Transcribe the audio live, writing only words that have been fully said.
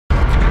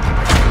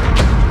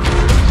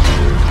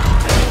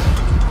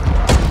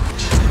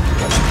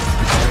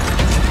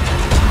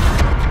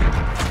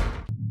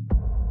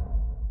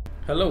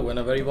Hello and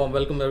a very warm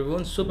welcome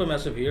everyone,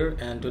 Supermassive here,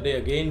 and today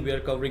again we are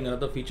covering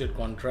another featured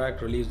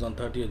contract released on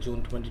 30th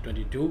June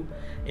 2022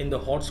 in the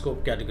hot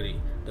scope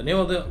category. The name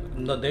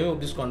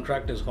of this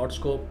contract is Hot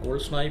Scope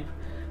Cold Snipe.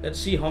 Let's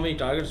see how many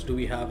targets do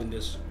we have in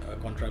this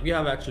contract. We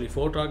have actually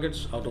 4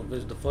 targets, out of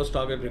which the first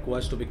target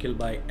requires to be killed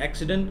by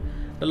accident.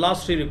 The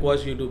last 3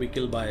 requires you to be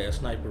killed by a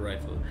sniper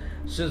rifle.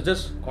 Since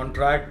this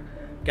contract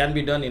can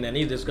be done in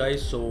any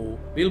disguise, so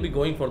we'll be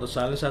going for the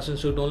silent assassin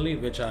suit only,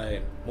 which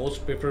I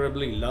most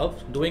preferably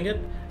love doing it.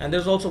 And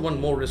there's also one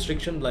more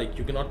restriction, like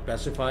you cannot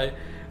pacify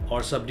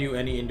or subdue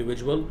any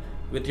individual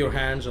with your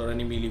hands or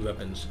any melee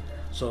weapons.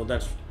 So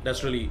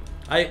that's really,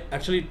 I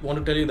actually want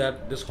to tell you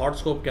that this hot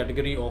scope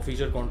category of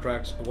feature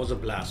contracts was a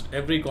blast.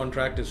 Every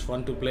contract is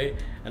fun to play,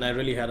 and I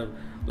really had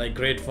a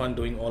great fun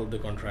doing all of the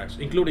contracts,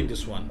 including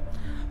this one.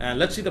 And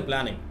let's see the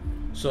planning.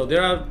 So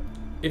there are,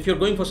 if you're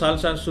going for silent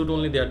assassin suit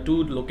only, there are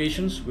 2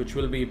 locations, which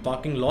will be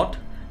parking lot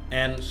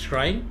and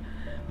shrine,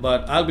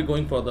 but I'll be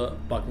going for the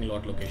parking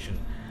lot location.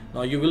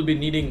 Now you will be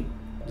needing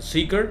the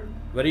seeker,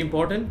 very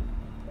important,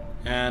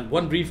 and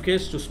 1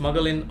 briefcase to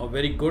smuggle in a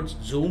very good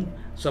zoom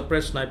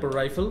suppressed sniper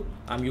rifle.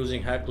 I'm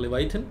using Hack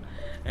Leviathan,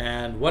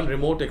 and 1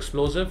 remote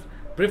explosive,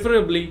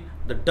 preferably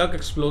the duck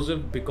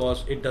explosive,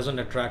 because it doesn't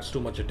attract too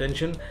much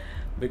attention,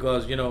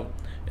 because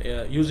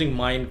using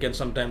mine can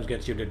sometimes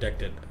get you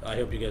detected. I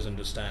hope you guys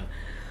understand.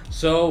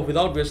 So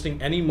without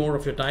wasting any more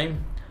of your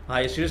time,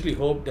 I seriously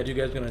hope that you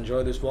guys can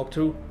enjoy this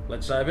walkthrough.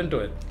 Let's dive into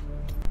it.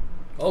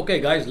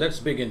 Okay guys, let's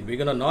begin.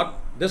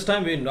 This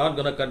time we're not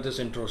gonna cut this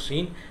intro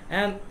scene,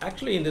 and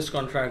actually in this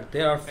contract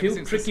there are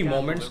few tricky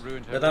moments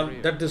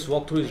that this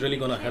walkthrough is really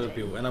gonna help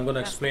you, and I'm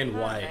gonna explain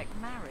why.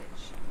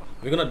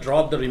 We're gonna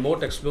drop the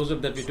remote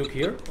explosive that we took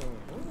here,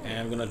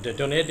 and we're gonna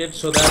detonate it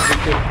so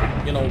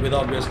that we could,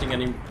 without wasting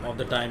any of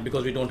the time,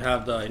 because we don't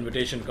have the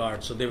invitation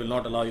card, so they will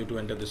not allow you to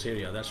enter this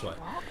area. That's why.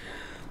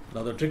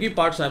 Now the tricky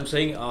parts I'm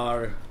saying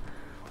are,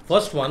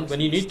 first one,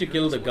 when you need to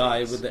kill the guy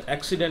with the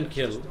accident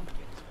kill,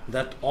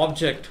 that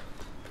object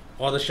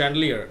or the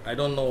chandelier, I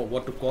don't know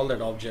what to call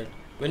that object,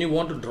 when you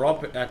want to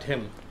drop it at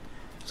him,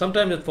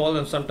 sometimes it falls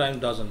and sometimes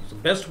doesn't. The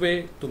best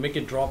way to make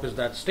it drop is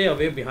that stay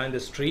away behind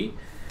this tree,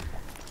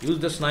 use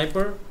the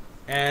sniper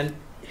and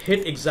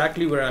hit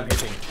exactly where I'm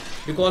hitting,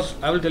 because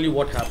I will tell you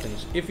what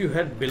happens. If you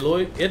head below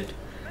it,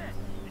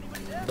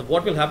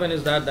 what will happen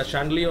is that the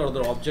chandelier or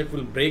the object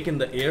will break in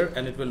the air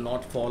and it will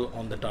not fall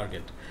on the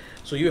target.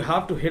 So you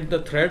have to hit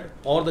the thread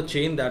or the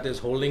chain that is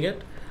holding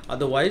it,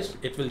 otherwise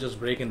it will just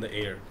break in the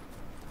air.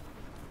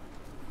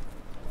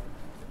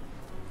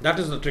 That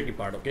is the tricky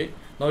part. Okay,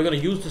 now we're going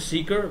to use the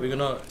seeker. We're going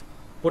to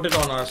put it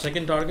on our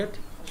second target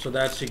so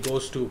that she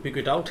goes to pick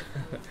it out.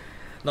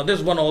 Now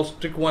there's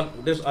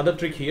there's other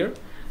trick here.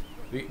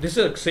 This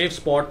is a safe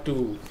spot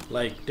to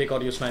take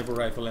out your sniper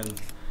rifle,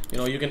 and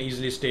you can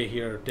easily stay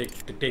here,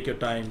 take your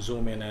time,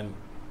 zoom in, and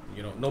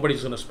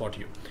nobody's gonna spot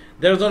you.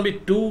 There's gonna be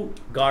 2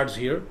 guards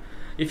here.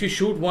 If you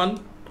shoot one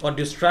or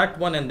distract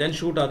one and then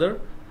shoot other,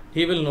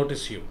 he will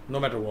notice you no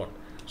matter what.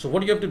 So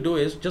what you have to do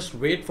is just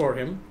wait for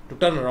him to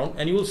turn around,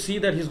 and you will see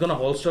that he's gonna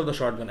holster the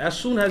shotgun. As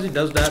soon as he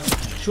does that,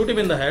 shoot him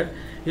in the head.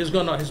 His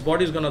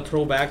body is gonna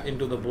throw back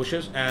into the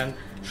bushes, and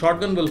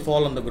shotgun will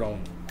fall on the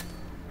ground.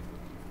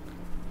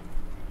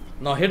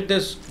 Now hit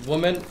this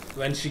woman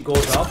when she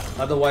goes up,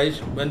 otherwise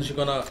when you're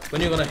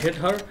gonna hit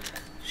her,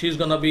 she's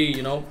gonna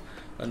be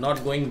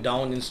not going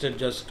down, instead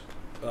just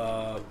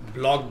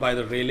blocked by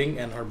the railing,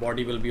 and her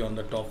body will be on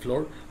the top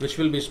floor, which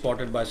will be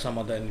spotted by some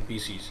other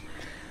NPCs.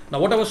 Now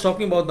what I was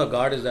talking about the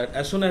guard is that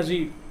as soon as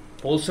he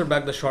holster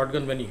back the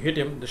shotgun, when you hit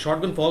him, the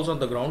shotgun falls on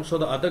the ground, so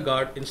the other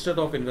guard, instead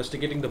of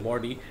investigating the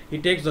body, he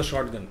takes the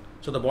shotgun,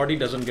 so the body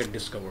doesn't get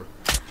discovered.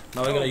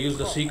 Now we're gonna use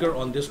the seeker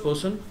on this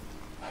person.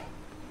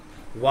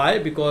 Why?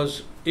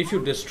 Because if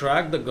you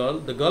distract the girl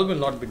will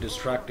not be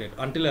distracted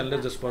until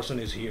unless this person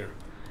is here.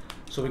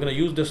 So we're going to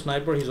use the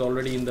sniper. He's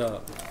already in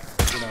the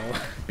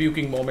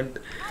puking moment.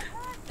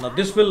 Now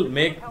this will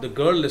make the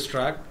girl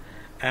distract,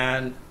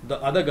 and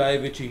the other guy,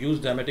 which you use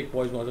dramatic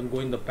poison, doesn't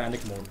go in the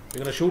panic mode.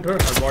 We're going to shoot her.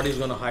 Her body is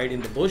going to hide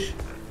in the bush,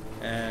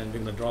 and we're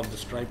going to drop the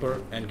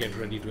sniper and get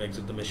ready to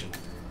exit the mission.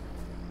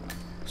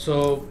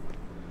 So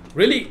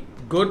really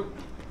good,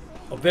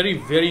 a very,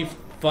 very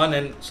fun,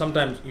 and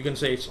sometimes you can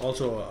say it's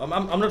also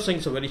I'm not saying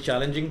it's a very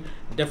challenging,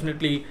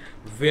 definitely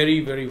very,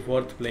 very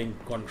worth playing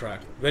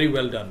contract. Very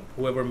well done,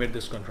 whoever made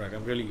this contract.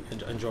 I've really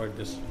enjoyed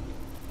this.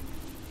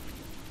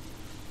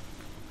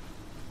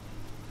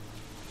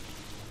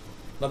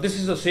 Now this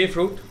is a safe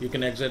route. You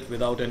can exit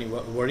without any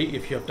worry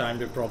if you have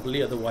timed it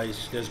properly,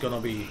 otherwise there's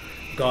gonna be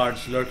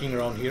guards lurking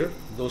around here,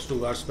 those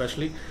 2 guards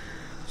especially.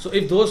 So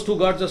if those 2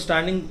 guards are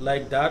standing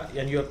like that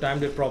and you have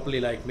timed it properly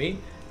like me,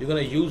 you're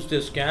going to use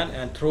this can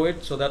and throw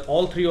it so that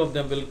all 3 of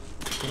them will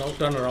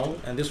turn around,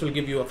 and this will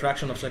give you a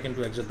fraction of a second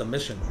to exit the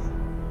mission.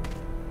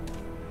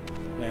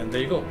 And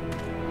there you go.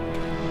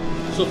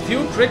 So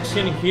few tricks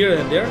in here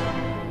and there.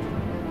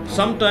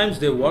 Sometimes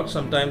they work,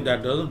 sometimes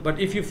that doesn't, but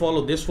if you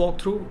follow this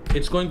walkthrough,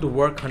 it's going to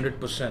work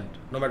 100%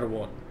 no matter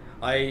what.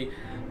 I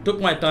took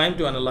my time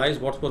to analyze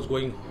what was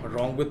going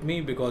wrong with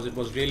me, because it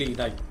was really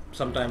like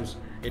sometimes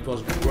it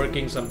was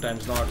working,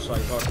 sometimes not. So I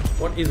thought,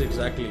 what is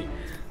exactly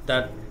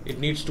that it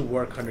needs to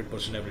work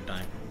 100% every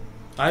time.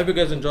 I hope you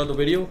guys enjoyed the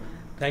video.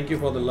 Thank you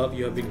for the love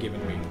you have been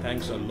giving me.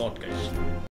 Thanks a lot, guys.